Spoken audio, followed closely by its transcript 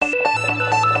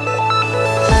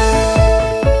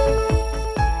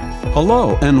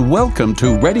Hello and welcome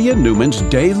to Reddy Neumann's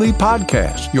Daily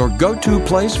Podcast, your go-to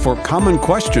place for common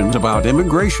questions about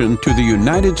immigration to the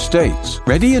United States.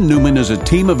 Reddy Neumann is a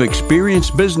team of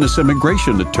experienced business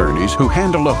immigration attorneys who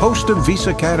handle a host of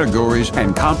visa categories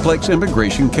and complex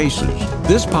immigration cases.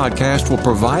 This podcast will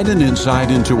provide an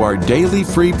insight into our daily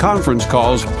free conference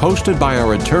calls hosted by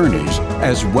our attorneys,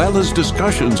 as well as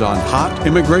discussions on hot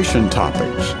immigration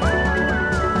topics.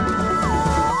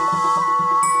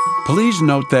 Please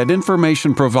note that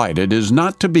information provided is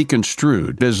not to be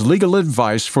construed as legal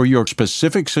advice for your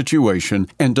specific situation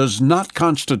and does not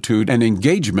constitute an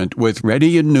engagement with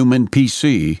Reddy Neumann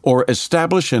PC or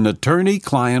establish an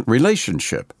attorney-client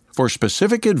relationship. For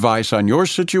specific advice on your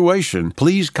situation,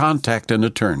 please contact an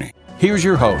attorney. Here's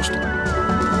your host.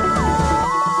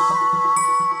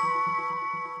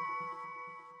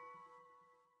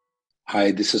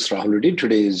 Hi, this is Rahul Reddy.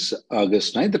 Today is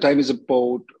August 9th. The time is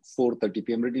about 4:30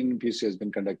 p.m. Reddy Neumann PC has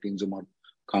been conducting Zoom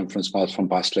conference calls from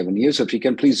past 11 years. So if you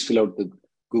can please fill out the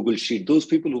Google Sheet. Those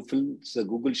people who fill the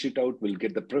Google Sheet out will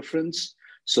get the preference.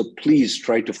 So please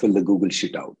try to fill the Google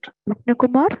Sheet out. Mr.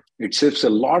 Kumar? It saves a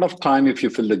lot of time if you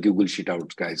fill the Google Sheet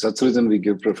out, guys. That's the reason we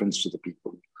give preference to the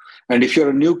people. And if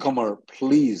you're a newcomer,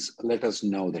 please let us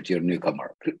know that you're a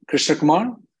newcomer. Krishna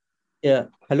Kumar? Yeah.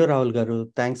 Hello, Rahul Garu.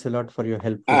 Thanks a lot for your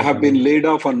help. I have been laid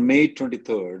off on May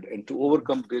 23rd, and to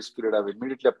overcome grace period, I've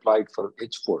immediately applied for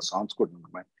H4. Sounds good.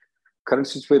 My current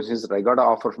situation is that I got an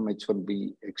offer from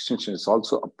H1B extension. It's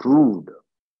also approved.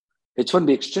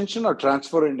 H1B extension or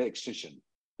transfer and extension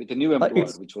with a new employer,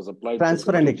 which was applied.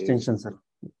 Transfer and extension, sir.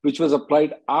 Which was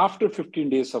applied after 15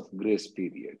 days of grace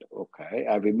period. Okay.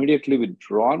 I've immediately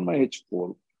withdrawn my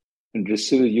H4 and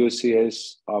received a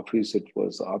USCIS office. It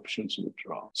was options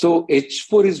withdrawn. So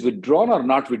H4 is withdrawn or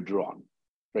not withdrawn?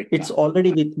 Right. It's now?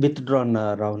 already withdrawn,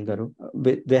 Rahul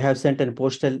Garu. They have sent a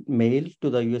postal mail to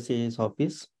the USCIS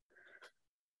office.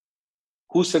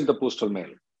 Who sent the postal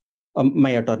mail? My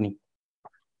attorney.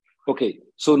 Okay.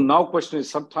 So now question is,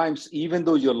 sometimes even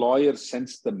though your lawyer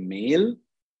sends the mail,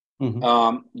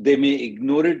 they may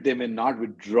ignore it. They may not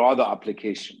withdraw the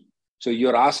application. So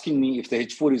you're asking me if the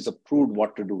H4 is approved,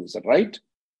 what to do. Is that right?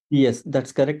 Yes,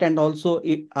 that's correct. And also,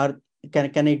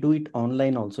 can I do it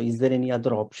online also? Is there any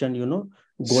other option,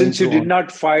 Since you did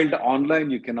not file online,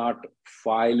 you cannot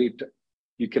file it.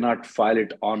 You cannot file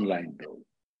it online, though.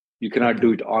 You cannot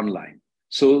do it online.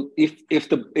 So if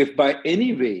by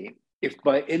any way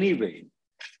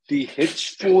the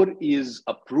H4 is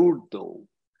approved, though,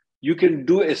 you can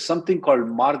do something called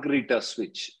Margarita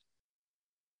switch.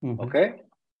 Okay.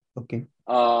 Okay.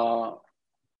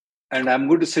 And I'm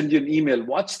going to send you an email.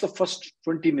 Watch the first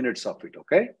 20 minutes of it,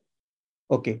 okay?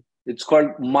 Okay. It's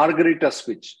called Margarita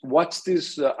switch. Watch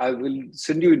this. I will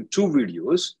send you in 2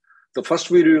 videos. The first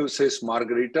video says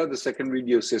Margarita. The second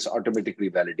video says automatic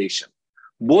revalidation.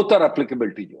 Both are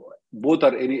applicable to you. Both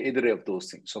are either of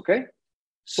those things, okay?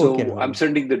 So okay, I'm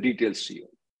sending the details to you.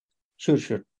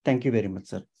 Sure. Thank you very much,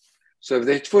 sir. So if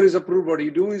the H4 is approved, what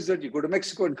you do is that you go to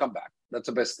Mexico and come back. That's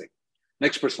the best thing.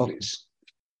 Next person, please.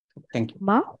 Thank you.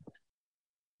 Ma?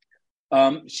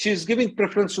 She's giving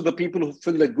preference to the people who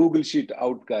fill the Google Sheet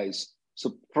out, guys.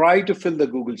 So try to fill the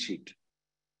Google Sheet.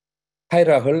 Hi,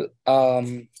 Rahul.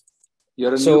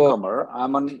 You're a newcomer.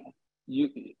 I'm on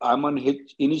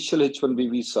initial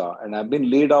H1B visa, and I've been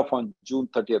laid off on June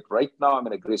 30th. Right now, I'm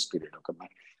in a grace period. Okay,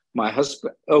 my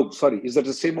husband. Oh, sorry. Is that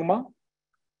the same, Uma?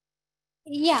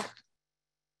 Yeah.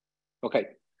 Okay.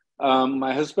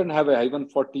 My husband have a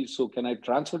I-140, so can I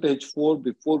transfer to H4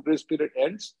 before grace period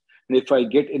ends? And if I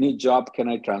get any job, can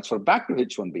I transfer back to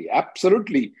H1B?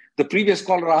 Absolutely. The previous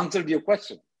caller answered your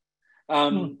question.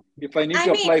 If I need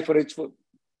to apply for H4.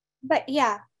 But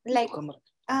yeah,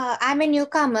 I'm a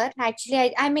newcomer.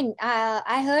 Actually,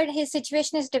 I heard his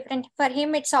situation is different. For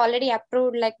him, it's already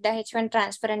approved, like the H1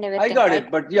 transfer and everything. I got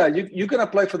it. But yeah, you can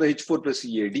apply for the H4 plus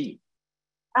EAD.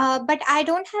 But I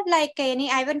don't have any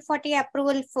I-140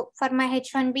 approval for my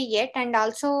H1B yet. And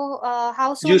also,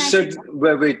 how soon? You said,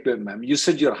 wait, ma'am. You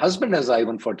said your husband has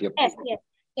I-140 approval. Yes.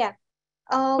 Yeah.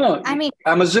 No,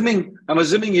 I'm assuming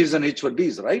he's an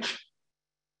H1B, right?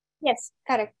 Yes,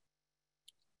 correct.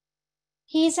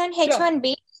 He's on H1B.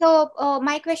 Yeah. So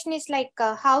my question is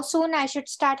how soon I should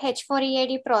start H4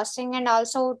 EAD processing, and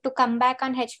also to come back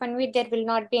on H1B, there will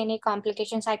not be any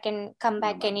complications. I can come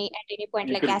back at any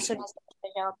point, as soon as the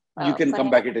job. You can come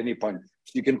back at any point.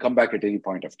 You can come back at any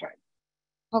point of time.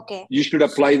 Okay. You should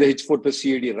apply the H4 plus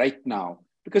EAD right now,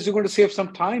 because you're going to save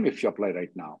some time if you apply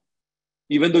right now.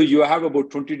 Even though you have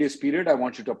about 20 days period, I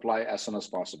want you to apply as soon as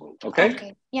possible.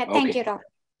 Okay? Yeah, thank you, Rob.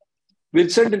 We'll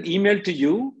send an email to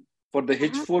you for the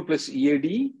H4 plus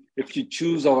EAD. If you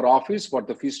choose our office, what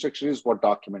the fee structure is, what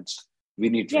documents we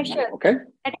need Yeah, from you. sure. Okay.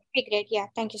 That would be great. Yeah,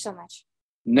 thank you so much.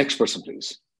 Next person,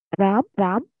 please. Ram,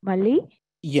 Malli.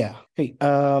 Yeah. Hey, Need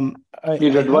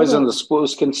I advice have on the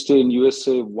spouse can stay in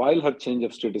USA while her change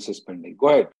of status is pending. Go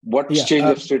ahead. What change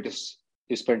of status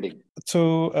is pending?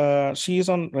 So she is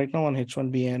right now on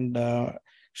H1B, and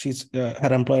she's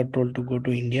her employer told to go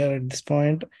to India at this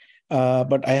point.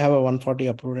 But I have a 140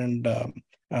 approved, and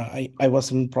I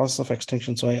was in process of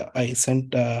extension, so I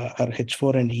sent her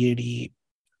H4 and EAD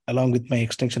along with my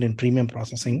extension in premium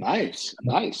processing. Nice.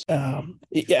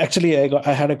 Actually,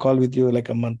 I had a call with you like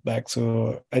a month back,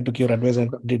 so I took your advice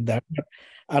and did that. But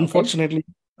unfortunately,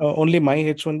 only my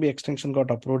H1B extension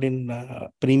got approved in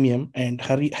premium, and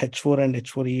her H4 and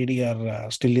H4 EAD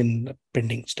are still in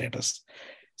pending status.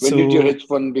 When did your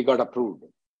H1B got approved?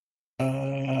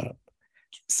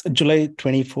 July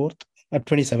 24th.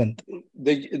 27th.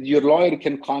 Your lawyer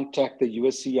can contact the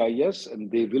USCIS and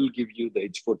they will give you the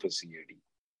H4 plus EAD.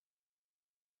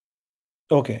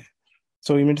 Okay.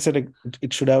 So you mean to say like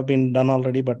it should have been done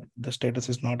already, but the status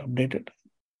is not updated?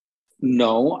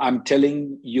 No, I'm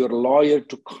telling your lawyer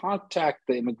to contact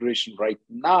the immigration right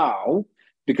now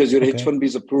because your H1B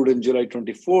is approved in July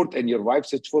 24th and your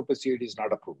wife's H4 plus EAD is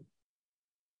not approved.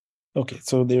 Okay.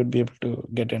 So they would be able to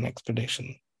get an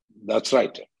expedition. That's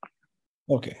right.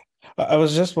 Okay. I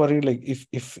was just worried, like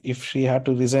if she had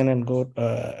to resign and go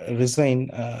resign,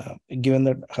 given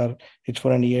that her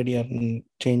H4 and EAD are in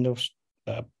change of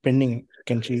pending,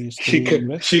 can she stay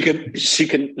in US? She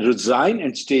can resign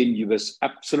and stay in US.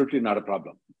 Absolutely not a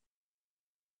problem.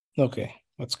 Okay,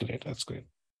 that's great.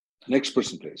 Next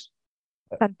person, please.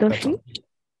 Santoshi.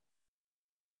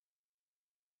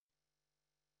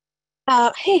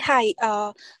 Hey, hi.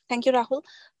 Thank you, Rahul.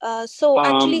 So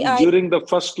actually, during the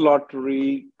first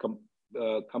lottery,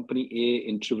 company A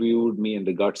interviewed me and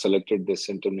they got selected. They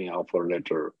sent me an offer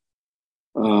letter.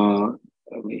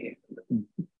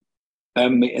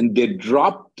 And they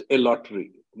dropped a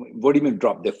lottery. What do you mean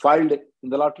drop? They filed in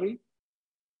the lottery?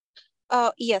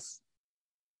 Yes.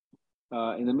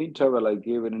 In the meantime, I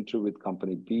gave an interview with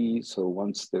company B.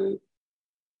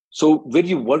 So were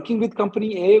you working with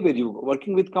company A? Were you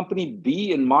working with company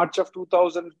B in March of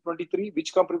 2023?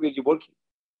 Which company were you working?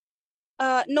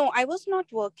 No, I was not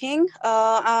working.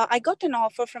 I got an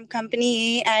offer from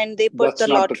company A and they put the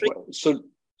lottery.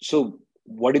 So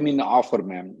what do you mean offer,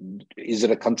 ma'am? Is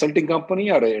it a consulting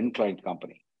company or an end client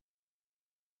company?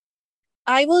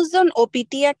 I was on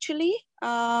OPT actually.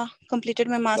 Completed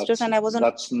my master's and I was on.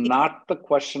 That's not the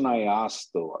question I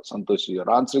asked though, Santoshi.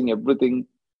 You're answering everything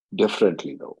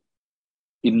differently though.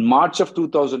 In March of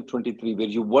 2023, were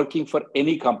you working for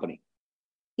any company?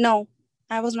 No,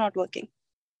 I was not working.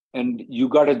 And you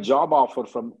got a job offer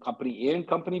from company A and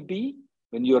company B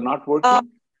when you are not working?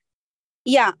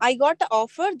 Yeah, I got the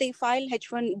offer. They filed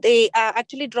H1. They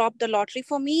actually dropped the lottery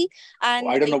for me. And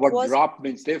I don't know what drop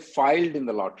means. They filed in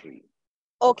the lottery.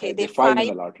 Okay, they filed in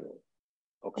the lottery.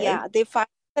 Okay. Yeah, they filed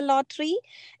the lottery.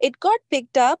 It got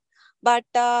picked up. But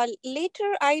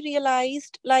later I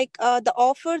realized the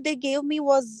offer they gave me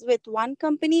was with one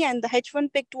company and the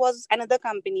H1 picked was another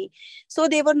company. So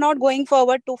they were not going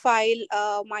forward to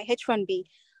file my H1B.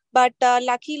 But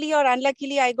luckily or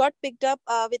unluckily, I got picked up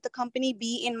with the company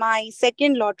B in my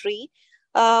second lottery.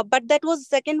 But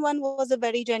second one was a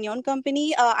very genuine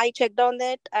company. I checked on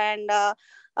that. And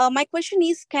my question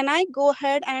is, can I go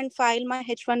ahead and file my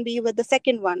H1B with the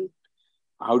second one?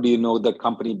 How do you know that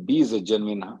company B is a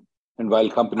genuine and while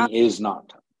company A is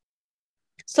not?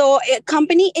 So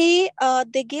company A,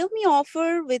 they gave me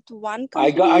offer with one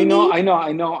company. I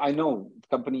know.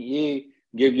 Company A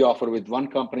gave you offer with one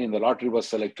company and the lottery was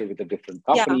selected with a different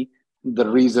company. Yeah. The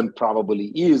reason probably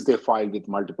is they filed with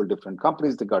multiple different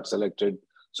companies. They got selected.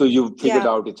 So you figured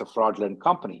out it's a fraudulent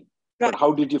company. Right. But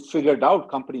how did you figure it out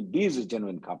company B is a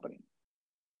genuine company?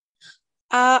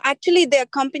 Actually, their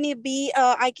company B,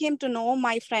 I came to know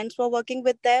my friends were working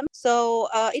with them. So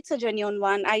it's a genuine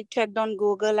one. I checked on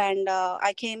Google and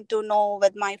I came to know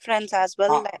with my friends as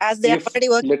well, as they are already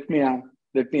working.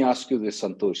 Let me ask you this,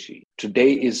 Santoshi.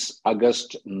 Today is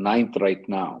August 9th right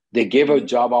now. They gave a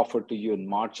job offer to you in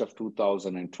March of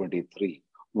 2023.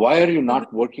 Why are you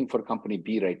not working for company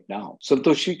B right now?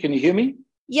 Santoshi, can you hear me?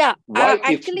 Yeah. Why,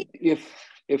 actually,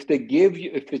 if they gave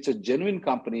you, if it's a genuine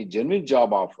company, genuine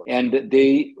job offer, and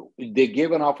they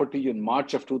gave an offer to you in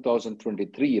March of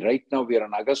 2023, right now we are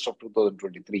in August of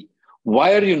 2023.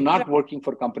 Why are you not working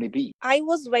for company B? I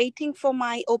was waiting for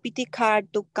my OPT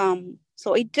card to come.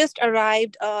 So it just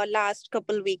arrived last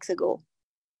couple of weeks ago.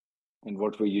 And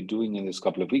what were you doing in this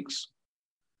couple of weeks?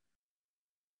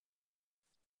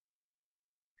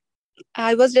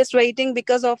 I was just waiting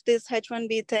because of this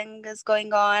H1B thing is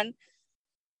going on.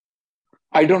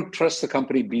 I don't trust the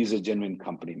company B is a genuine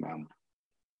company, ma'am.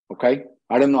 Okay?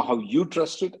 I don't know how you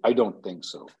trust it. I don't think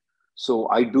so. So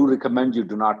I do recommend you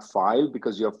do not file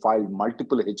because you have filed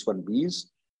multiple H-1Bs.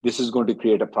 This is going to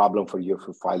create a problem for you if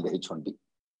you file the H-1B.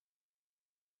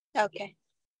 Okay.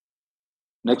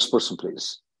 Next person,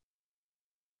 please.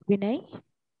 Vinay.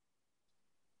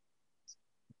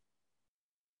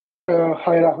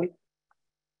 Hi, Rahul.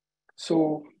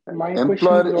 So my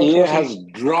Employer question is A also has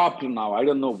dropped now. I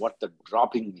don't know what the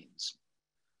dropping means.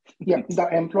 yeah, the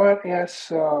employer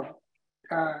has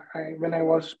when I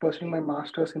was pursuing my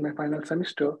master's in my final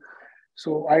semester,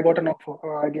 so I got an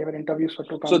offer. I gave an interview for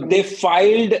two So companies.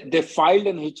 they filed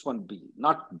an H-1B,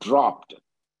 not dropped.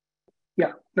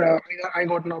 Yeah, I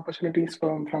got an opportunities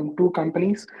from two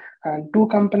companies, and two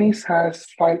companies has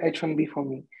filed H-1B for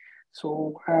me.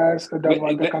 So as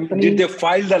the company Did they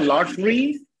file the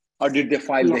lottery or did they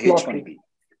file the lottery. H-1B?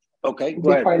 Okay, go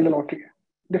They ahead. filed the lottery.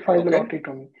 They filed the Okay. lottery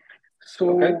to me.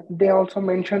 So they also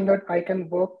mentioned that I can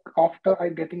work after I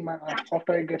get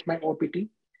my OPT.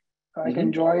 I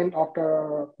can join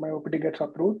after my OPT gets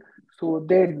approved. So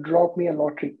they drop me a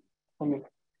lottery for me.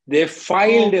 They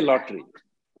filed a lottery.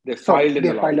 They filed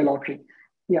a lottery.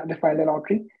 Yeah, they filed a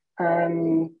lottery.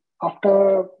 And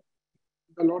after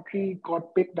the lottery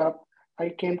got picked up, I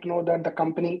came to know that the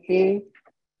company A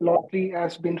lottery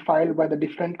has been filed by the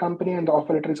different company and the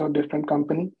offer letter is of different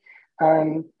company.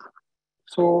 And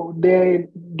so they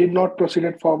did not proceed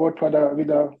it forward for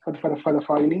the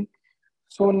filing.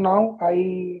 So now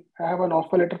I have an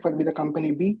offer letter with the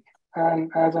company B, and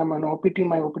as I'm an OPT,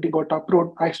 my OPT got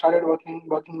approved. I started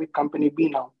working with company B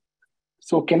now.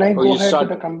 So can I go ahead with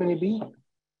the company B?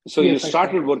 So yes, you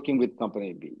started working with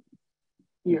company B.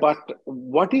 Yes. But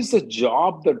what is the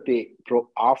job that they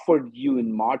offered you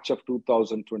in March of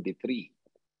 2023?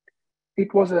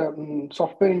 It was a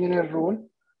software engineer role.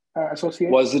 Associate.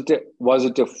 Was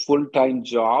it a full-time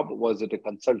job? Was it a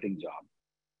consulting job?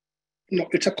 No,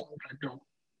 it's a contract job.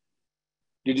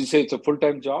 Did you say it's a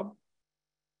full-time job?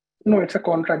 No, it's a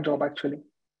contract job actually.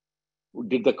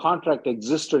 Did the contract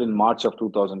existed in March of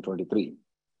 2023?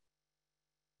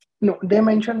 No, they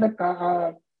mentioned that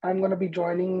I'm going to be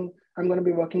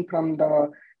working from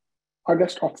the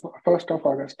 1st of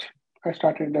August. I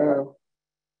started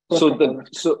So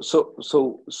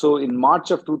in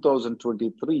March of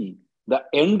 2023, the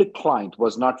end client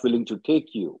was not willing to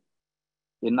take you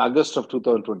in August of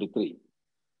 2023.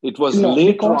 It was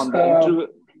later on the interview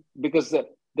because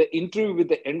the interview with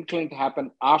the end client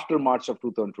happened after March of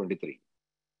 2023.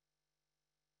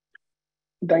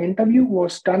 The interview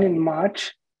was done in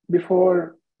March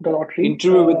before the lottery.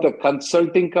 Interview with the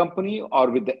consulting company or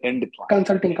with the end client?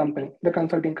 Consulting company. The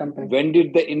consulting company. When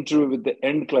did the interview with the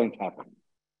end client happen?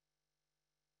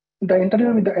 The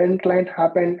interview with the end client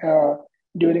happened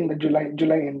during the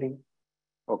July ending.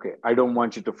 Okay, I don't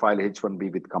want you to file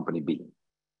H-1B with company B.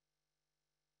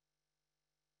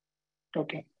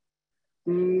 Okay.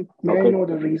 May I know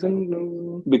the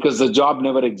reason? Because the job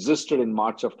never existed in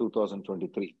March of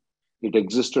 2023. It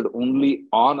existed only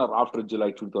on or after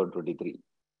July 2023.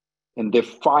 And they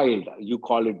filed, you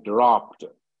call it dropped.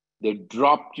 They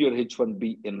dropped your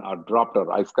H-1B in or dropped or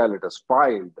I file it as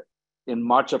filed. In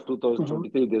March of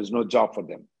 2023, there's no job for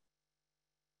them.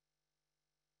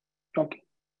 Okay.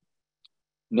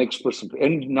 Next person.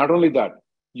 And not only that,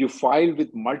 you file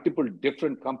with multiple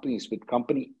different companies. With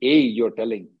company A, you're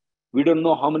telling, we don't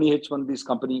know how many H-1Bs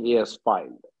company A has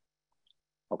filed.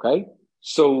 Okay?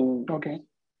 So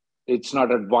it's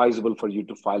not advisable for you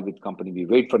to file with company B.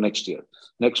 Wait for next year.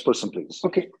 Next person, please.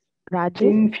 Okay.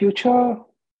 Rajesh?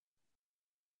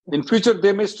 In future,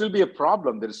 there may still be a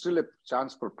problem. There is still a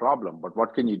chance for problem. But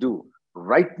what can you do?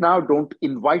 Right now, don't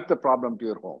invite the problem to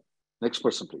your home. Next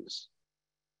person, please.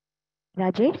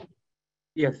 Rajesh?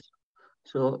 Yes.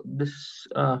 So this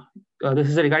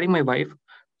is regarding my wife.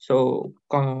 So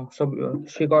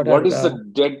she got. What is the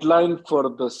deadline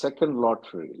for the second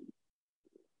lottery?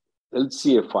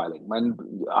 LCA filing.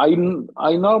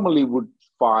 I normally would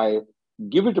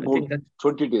give it about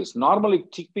 20 days. Normally,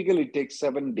 typically it takes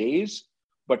 7 days,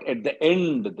 but at the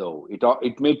end, though,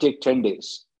 it may take 10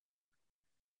 days.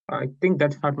 I think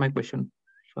that's not my question.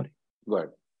 Sorry. Go ahead.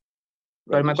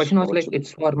 But my question was like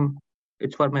it's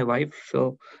for my wife.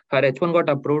 So her H1 got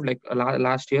approved like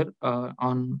last year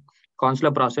on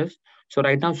consular process. So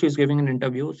right now she's giving an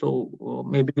interview. So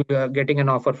maybe we are getting an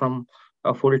offer from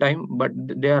full time. But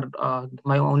they are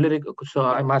my only. So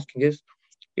I'm asking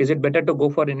is it better to go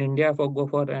for in India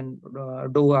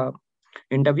and do a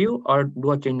interview or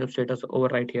do a change of status over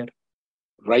right here?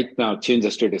 Right now, change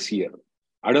the status here.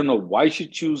 I don't know why she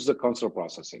choose the consular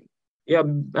processing. Yeah,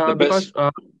 The because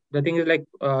best. the thing is like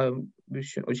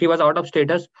she was out of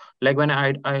status. Like when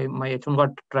my H1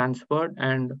 got transferred,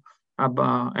 and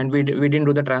we didn't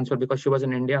do the transfer because she was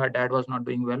in India. Her dad was not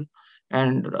doing well,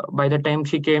 and by the time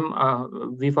she came,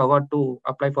 we forgot to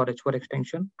apply for H4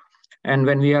 extension. And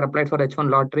when we are applied for H1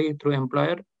 lottery through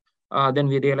employer, then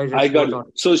we realized that I she got was it.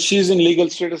 out. So she's in legal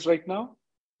status right now?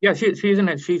 Yeah, she's in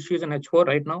H4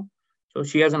 right now. So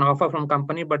she has an offer from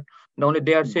company, but the only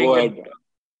they are saying that.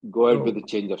 Go ahead with the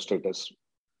change of status.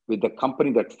 With the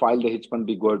company that filed the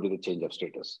H1B, go ahead with the change of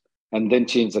status. And then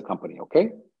change the company,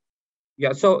 okay?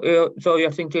 Yeah, so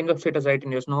you're saying change of status, right?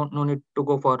 And there's no need to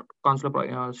go for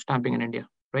consular stamping in India,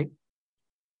 right?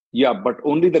 Yeah, but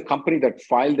only the company that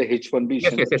filed the H1B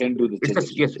Yes. can do the change of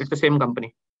status. Yes, it's the same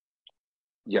company.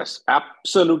 Yes,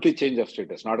 absolutely change of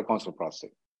status, not a consular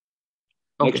processing.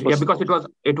 Okay, yeah, because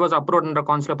it was approved under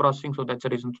consular processing, so that's the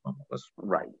reason.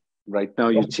 Right. Right now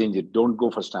you change it. Don't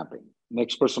go for stamping.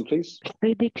 Next person, please.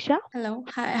 Diksha. Hello.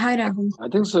 Hi, Rahul. I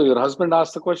think so. Your husband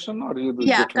asked the question, or you?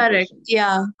 Yeah, correct. Person?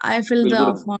 Yeah, I filled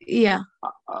the form. Yeah.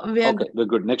 Okay, we're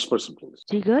good. Next person, please.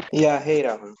 Jigar. Yeah, hey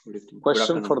Rahul.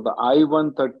 Question for the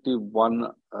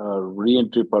I-131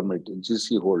 re-entry permit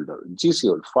GC holder. GC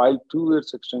holder filed 2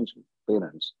 years extension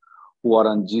parents who are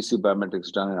on GC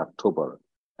biometrics done in October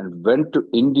and went to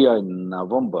India in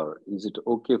November. Is it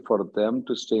okay for them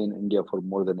to stay in India for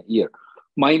more than a year?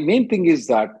 My main thing is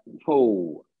that,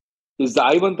 is the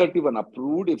I-131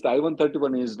 approved? If the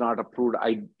I-131 is not approved,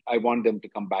 I want them to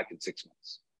come back in 6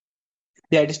 months.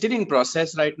 Yeah, it is still in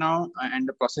process right now, and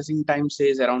the processing time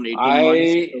says around 18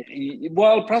 months.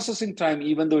 Well, processing time,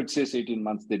 even though it says 18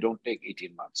 months, they don't take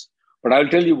 18 months. But I'll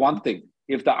tell you one thing.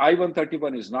 If the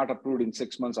I-131 is not approved in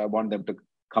 6 months, I want them to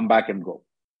come back and go.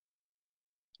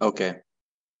 Okay.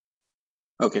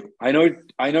 I know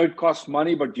it costs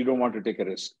money, but you don't want to take a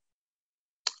risk.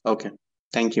 Okay.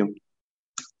 Thank you.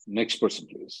 Next person,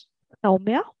 please.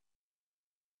 Soumya.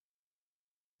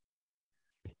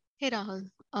 Hey Rahul.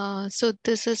 So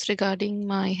this is regarding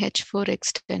my H4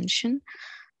 extension.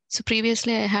 So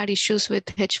previously I had issues with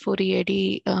H4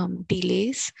 EAD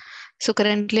delays. So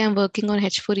currently I'm working on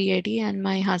H4 EAD and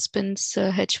my husband's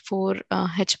H4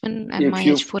 H1 and my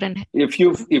H4 and if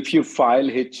you file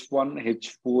H1,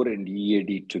 H4 and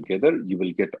EAD together, you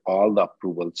will get all the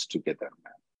approvals together,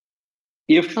 man.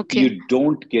 If you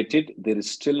don't get it, there is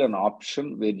still an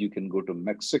option where you can go to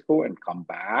Mexico and come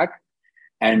back,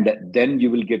 and then you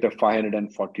will get a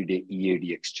 540-day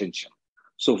EAD extension.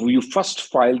 So if you first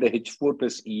file the H4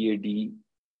 plus EAD,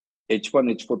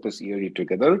 H1, H4 plus EAD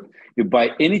together, if by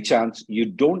any chance you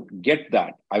don't get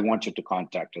that, I want you to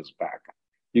contact us back.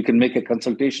 You can make a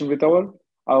consultation with our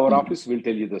office. We'll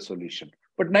tell you the solution.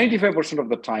 But 95% of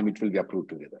the time, it will be approved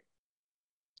together.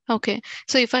 Okay.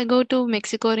 So if I go to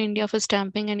Mexico or India for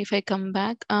stamping and if I come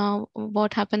back,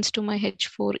 what happens to my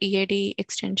H4 EAD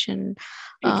extension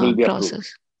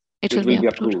process? It will be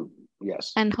approved.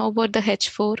 Yes. And how about the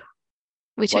H4,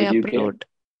 which I upload?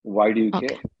 Why do you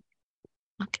care?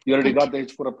 Okay. You already got the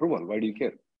H4 approval. Why do you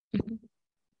care?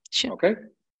 Sure. Okay.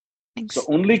 Thanks. So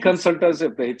only consult us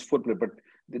if the H4, but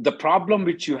the problem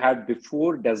which you had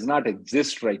before does not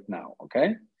exist right now.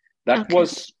 Okay. That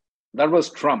was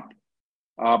Trump.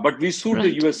 But we sued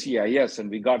the USCIS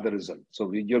and we got the result.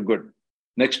 So you're good.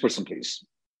 Next person, please.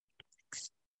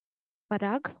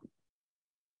 Parag.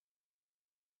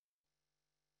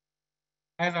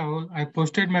 Hi, Rahul. I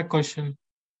posted my question.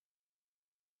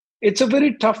 It's a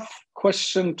very tough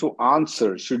question to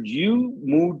answer. Should you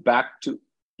move back to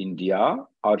India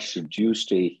or should you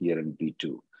stay here in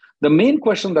B2? The main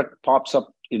question that pops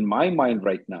up in my mind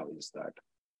right now is that,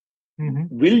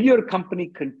 will your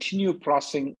company continue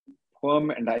processing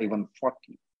Perm and I-140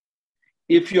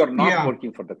 if you're not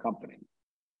working for the company?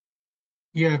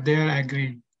 Yeah, they are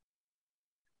agreed.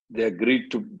 They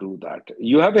agreed to do that.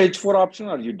 You have a H4 option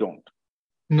or you don't?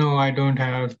 No, I don't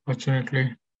have,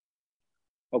 fortunately.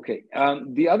 Okay.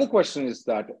 The other question is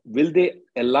that, will they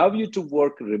allow you to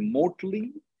work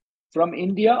remotely from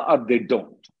India or they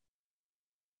don't?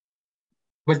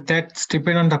 But that's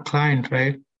depend on the client,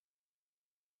 right?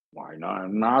 Why not?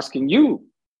 I'm asking you.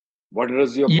 What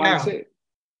does your client say?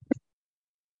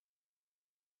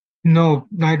 No,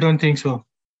 I don't think so.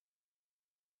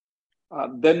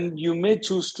 Then you may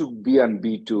choose to be on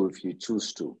B2 if you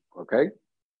choose to, okay?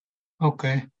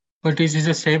 Okay. But is this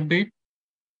a safe bet?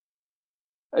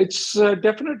 It's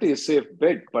definitely a safe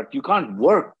bet, but you can't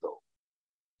work though.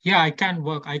 Yeah, I can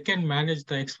work. I can manage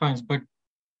the expense, but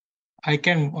I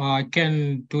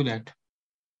can do that.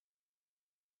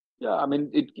 Yeah, I mean,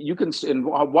 you can. In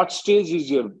what stage is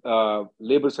your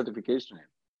labor certification in?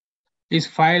 It's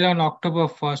filed on October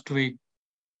 1st week.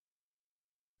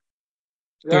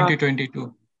 Yeah,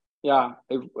 2022. yeah,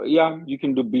 you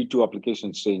can do B2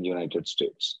 applications, stay in United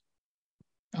States.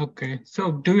 Okay.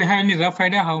 So do you have any rough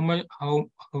idea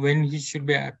when he should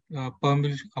be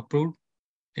permanently approved?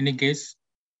 Any guess?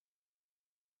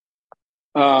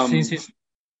 Since it's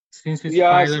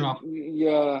final.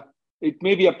 Yeah, it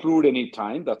may be approved any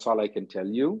time. That's all I can tell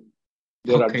you.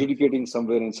 They're adjudicating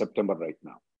somewhere in September right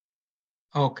now.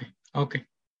 Okay.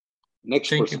 Next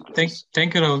person, please.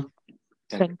 Thank you, Rahul.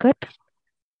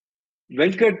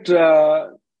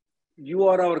 Venkat, you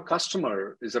are our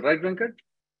customer. Is it right, Venkat?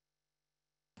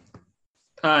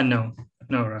 No,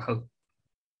 Rahul.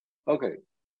 Okay.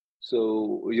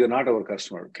 So you're not our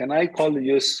customer. Can I call the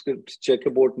US to check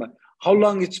about how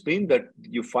long it's been that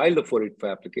you filed a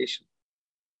 485 application?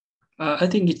 I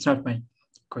think it's not my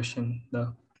question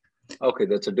though. Okay,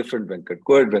 that's a different Venkat.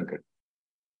 Go ahead, Venkat.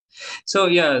 So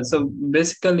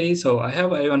basically, I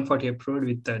have I-140 approved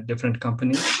with a different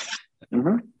company.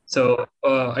 Mm-hmm. So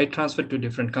I transferred to a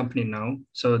different company now.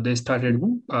 So they started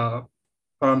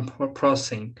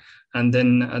processing, and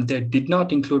then they did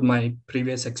not include my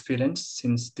previous experience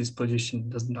since this position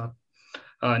does not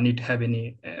need to have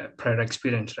any prior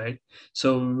experience, right?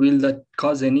 So will that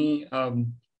cause any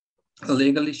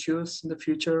legal issues in the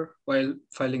future while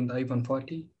filing the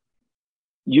I-140?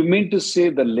 You mean to say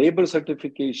the labor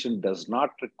certification does not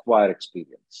require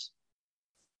experience?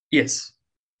 Yes.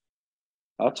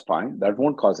 That's fine. That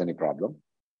won't cause any problem.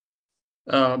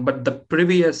 But the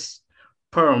previous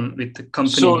perm with the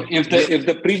company. So if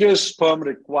the previous perm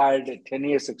required 10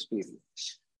 years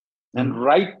experience, and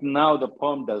right now the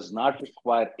perm does not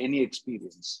require any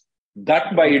experience,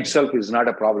 that by itself is not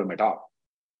a problem at all.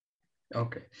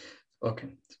 Okay.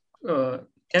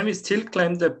 Can we still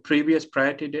claim the previous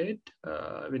priority date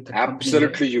with the Absolutely,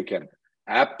 company? you can.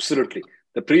 Absolutely.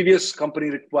 The previous company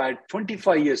required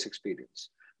 25 years experience.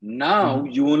 Now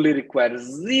you only require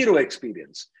 0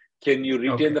 experience. Can you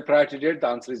retain the priority date? The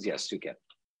answer is yes, you can.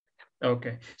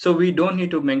 Okay. So we don't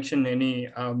need to mention any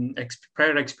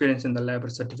prior experience in the labor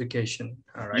certification.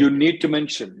 All right. You need to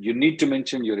mention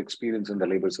your experience in the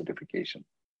labor certification.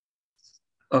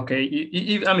 Okay.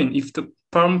 If the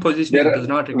perm position does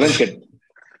not require.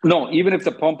 No, even if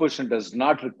the perm position does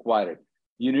not require it,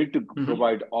 you need to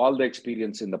provide all the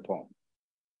experience in the perm.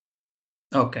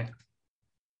 Okay.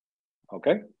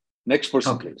 Okay. Next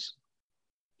person, please.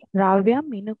 Shravya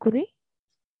Minukuri.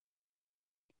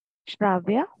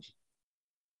 Shravya.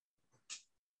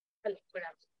 Hello, good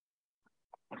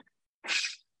afternoon.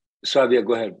 Shravya,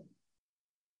 go ahead.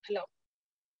 Hello.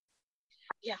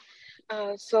 Yeah.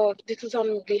 So this is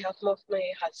on behalf of my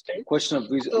husband. Question of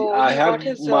visa. So I have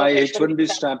my H1B stamping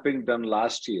stamping done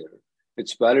last year.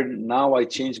 It's valid now. I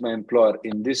changed my employer.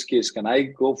 In this case, can I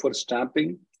go for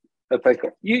stamping?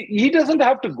 He doesn't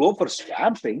have to go for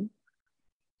stamping.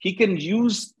 He can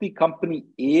use the company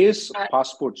A's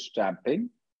passport stamping.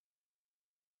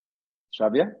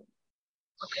 Shravya?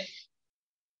 Okay.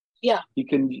 Yeah. He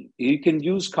can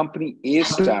use company A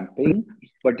stamping,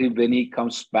 but when he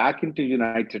comes back into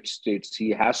United States, he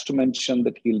has to mention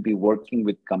that he'll be working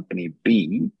with company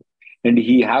B, and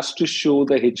he has to show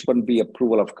the H1B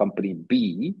approval of company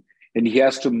B, and he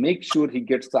has to make sure he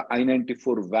gets the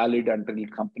I-94 valid until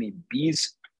company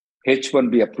B's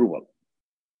H1B approval.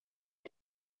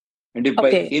 And if by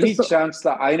any chance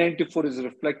the I-94 is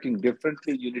reflecting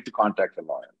differently, you need to contact a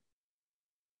lawyer.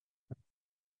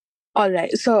 All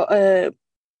right. So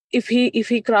if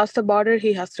he crossed the border,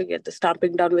 he has to get the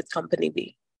stamping done with company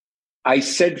B. I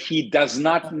said he does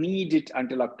not need it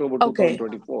until October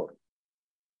 2024.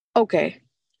 Okay.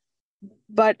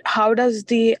 But how does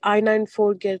the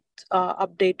I-94 get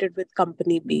updated with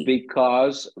company B?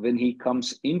 Because when he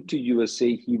comes into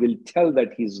USA, he will tell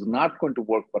that he's not going to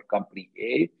work for company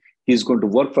A. He's going to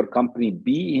work for company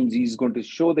B, and he's going to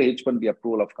show the H1B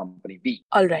approval of company B.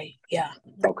 All right. Yeah.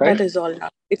 Okay. That is all.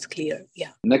 It's clear.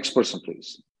 Yeah. Next person,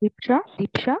 please. Diksha,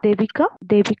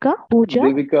 Devika,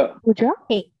 Pooja.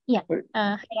 Hey, yeah.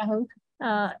 Hi, Rahul.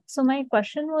 So my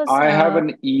question was... I have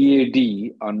an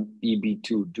EAD on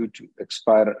EB2 due to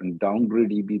expire and downgrade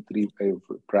EB3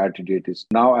 priority date is.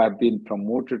 Now I've been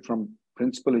promoted from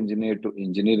principal engineer to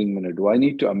engineering manager. Do I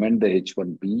need to amend the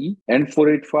H1B and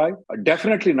 485?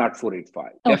 Definitely not 485.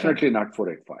 Okay. Definitely not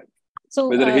 485. So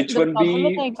whether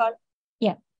H1B... I got,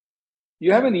 yeah.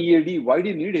 You have an EAD. Why do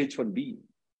you need H1B?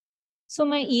 So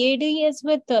my EAD is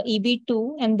with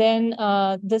EB2, and then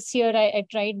this year I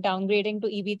tried downgrading to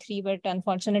EB3, but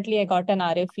unfortunately I got an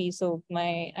RFE, so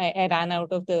I ran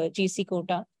out of the GC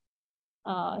quota.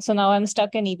 So now I'm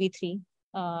stuck in EB3,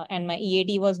 and my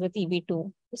EAD was with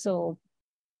EB2. So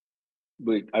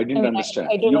Wait, I didn't understand.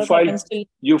 I don't know if I can still...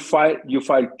 You filed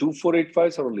 2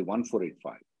 485s or only 1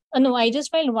 485? No, I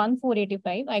just filed 1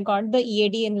 485. I got the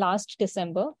EAD in last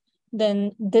December.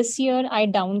 Then this year I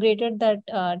downgraded that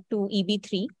to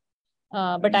EB3,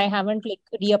 but I haven't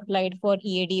reapplied for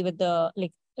EAD with the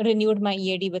renewed my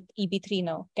EAD with EB3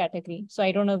 now category. So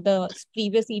I don't know if the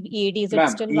previous EAD is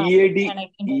still valid and I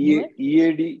can renew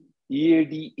it.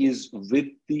 EAD is with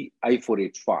the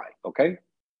I-485, okay?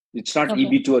 It's not Okay.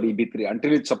 EB2 or EB3.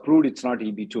 Until it's approved, it's not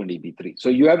EB2 and EB3. So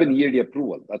you have an EAD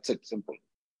approval. That's it, simple.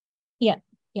 Yeah.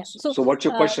 So what's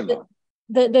your question now?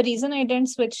 The reason I didn't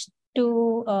switch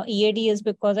to EAD is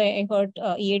because I heard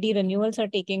EAD renewals are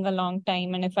taking a long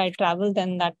time, and if I travel,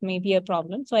 then that may be a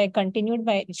problem. So I continued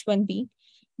my H1B.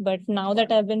 But now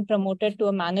that I've been promoted to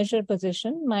a manager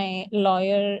position, my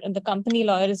lawyer, the company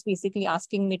lawyer, is basically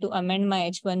asking me to amend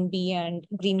my H1B and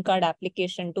green card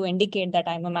application to indicate that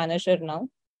I'm a manager now.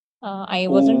 I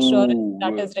wasn't sure if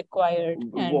that is required.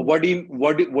 And What do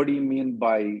you mean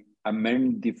by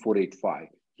amend the 485?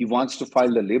 He wants to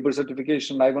file the labor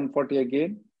certification I-140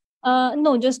 again?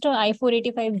 No, just a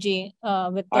I-485J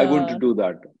with I wouldn't do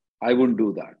that.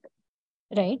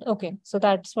 Right. Okay. So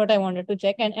that's what I wanted to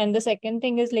check. And the second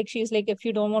thing is she's like, if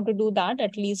you don't want to do that,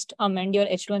 at least amend your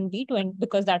H1B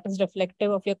because that is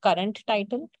reflective of your current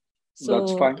title. So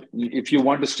that's fine. If you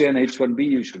want to stay on H1B,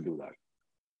 you should do that.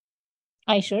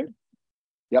 I should?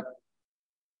 Yep.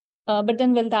 But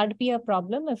then will that be a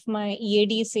problem if my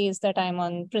EAD says that I'm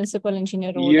on principal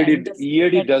engineer role?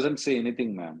 EAD doesn't say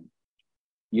anything, ma'am.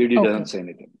 EAD doesn't say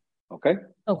anything. Okay.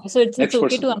 Okay. So it's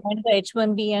okay to amend the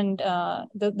H1B, and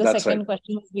the second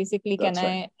question is basically, can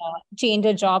I change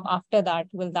a job after that?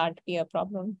 Will that be a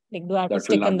problem? Do I have to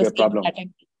stick in the same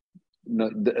category? No,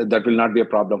 that will not be a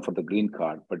problem for the green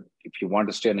card. But if you want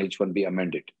to stay on H1B,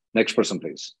 amend it. Next person,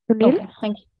 please. Okay.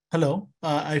 Thank you. Hello,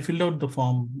 I filled out the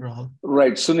form, Rahul.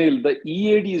 Right, Sunil, the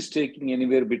EAD is taking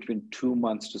anywhere between 2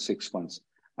 months to 6 months.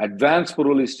 Advanced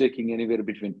parole is taking anywhere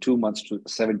between 2 months to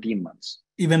 17 months.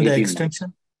 Even the extension?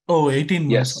 Months. Oh, 18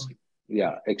 months. Yes.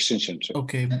 Yeah, extension.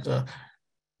 Okay.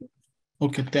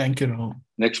 Okay, thank you, Rahul.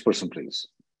 Next person, please.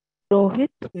 Rohit.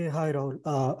 Hey, hi, Rahul.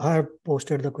 I have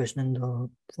posted the question in the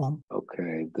form.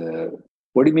 Okay.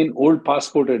 What do you mean old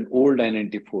passport and old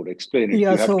I-94? Explain it.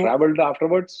 Yeah, you have traveled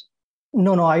afterwards?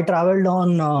 No, I traveled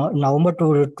on November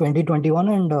 2021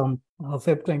 and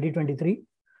Feb 2023.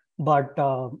 But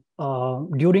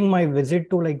during my visit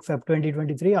to Feb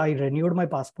 2023, I renewed my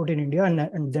passport in India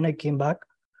and then I came back.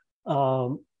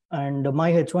 And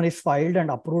my H1 is filed and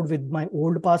approved with my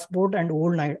old passport and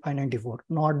old I-94,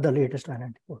 not the latest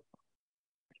I-94.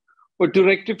 But to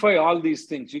rectify all these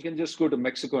things, you can just go to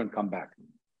Mexico and come back.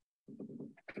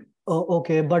 Oh,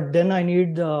 okay, but then I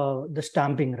need the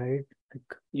stamping, right?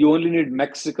 You only need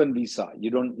Mexican visa.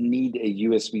 You don't need a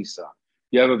US visa.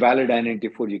 You have a valid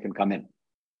I-94, you can come in.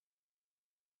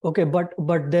 Okay, but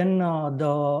then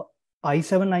the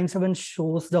I-797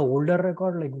 shows the older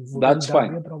record. That's that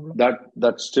fine. Be a problem?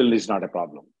 That still is not a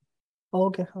problem.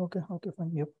 Okay,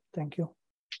 fine. Yep, thank you.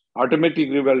 Automatic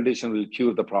revalidation will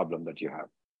cure the problem that you have.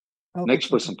 Okay, next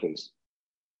person, please.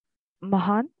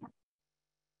 Mahan.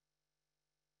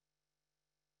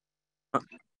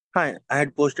 Hi, I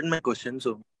had posted my question.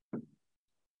 So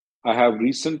I have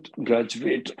recent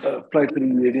graduate applied for the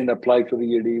EAD and applied for the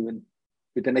EAD even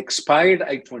with an expired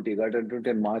I-20. Got I-20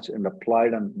 in March and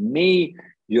applied on May.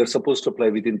 You're supposed to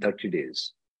apply within 30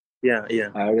 days. Yeah.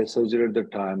 I had a surgery at the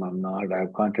time. I'm not. I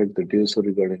have contacted the DSO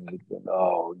regarding it.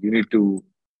 Oh, you need to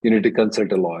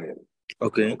consult a lawyer.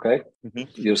 Okay. Mm-hmm.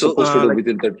 You're supposed to do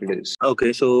within 30 days.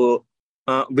 Okay. So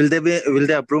will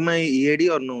they approve my EAD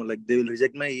or no? They will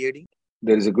reject my EAD?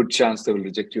 There is a good chance they will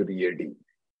reject your EAD.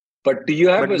 But do you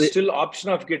have still option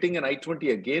of getting an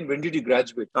I-20 again? When did you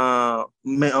graduate?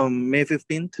 May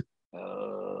 15th.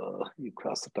 You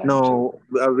crossed the time. No,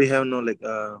 we have no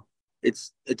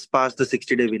it's past the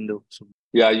 60-day window. So.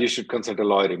 Yeah, you should consult a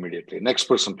lawyer immediately. Next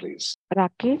person, please.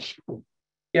 Rakesh.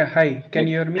 Yeah, hi. Can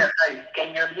you hear me?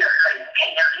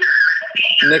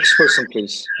 Next person,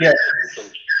 please. Yeah.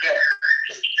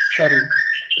 Sorry.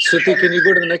 Shruti, can you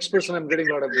go to the next person? I'm getting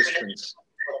a lot of distance.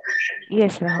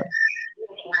 Yes, Rahul.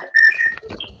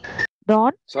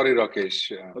 Don? Sorry,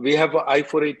 Rakesh. We have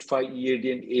I-485 EAD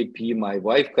and AP. My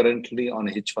wife currently on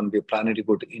H1B, planning to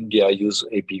go to India, use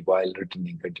AP while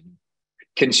returning.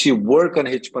 Can she work on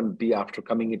H1B after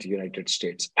coming into United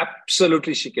States?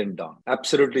 Absolutely, she can, Don.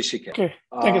 Absolutely, she can. Okay.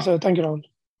 Thank you, sir. Thank you, Rahul.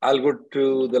 I'll go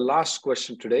to the last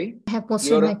question today. I have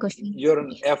posted my question. You're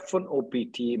an F1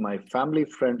 OPT. My family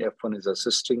friend F1 is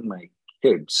assisting my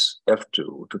kids,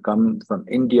 F2, to come from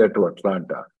India to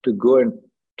Atlanta to go and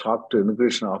talk to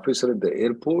immigration officer at the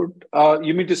airport.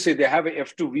 You mean to say they have a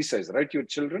F2 visas, right? Your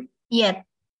children? Yeah.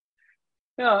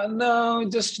 Yeah, no,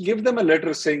 just give them a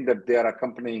letter saying that they are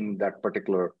accompanying that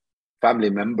particular family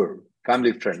member,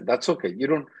 family friend. That's okay.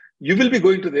 You will be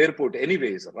going to the airport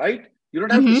anyways, right? You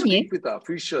don't have to speak with the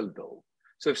official though.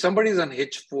 So if somebody is on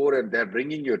H4 and they're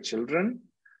bringing your children,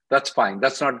 that's fine.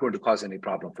 That's not going to cause any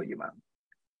problem for you,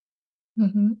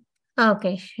 ma'am.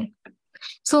 Okay, sure.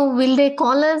 So will they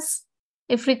call us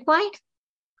if required?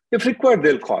 If required,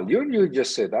 they'll call you and you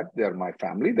just say that they're my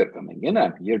family, they're coming in,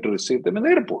 I'm here to receive them in the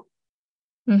airport.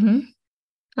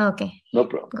 Okay. No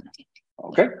problem.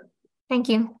 Okay. Thank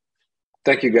you.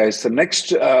 Thank you, guys. The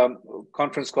next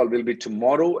conference call will be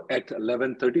tomorrow at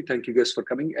 11:30. Thank you guys for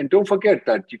coming. And don't forget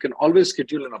that you can always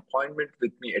schedule an appointment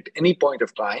with me at any point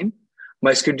of time.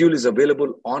 My schedule is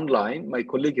available online. My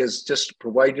colleague has just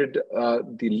provided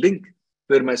the link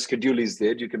where my schedule is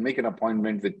there. You can make an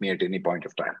appointment with me at any point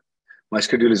of time. My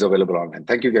schedule is available online.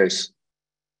 Thank you, guys.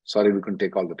 Sorry we couldn't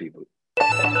take all the people.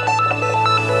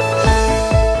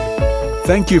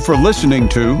 Thank you for listening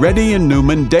to Reddy and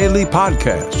Neumann Daily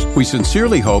Podcast. We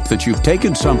sincerely hope that you've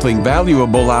taken something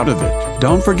valuable out of it.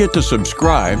 Don't forget to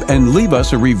subscribe and leave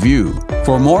us a review.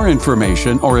 For more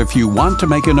information or if you want to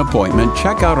make an appointment,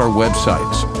 check out our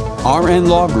websites,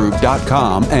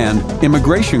 rnlawgroup.com and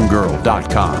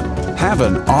immigrationgirl.com. Have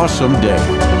an awesome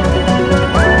day.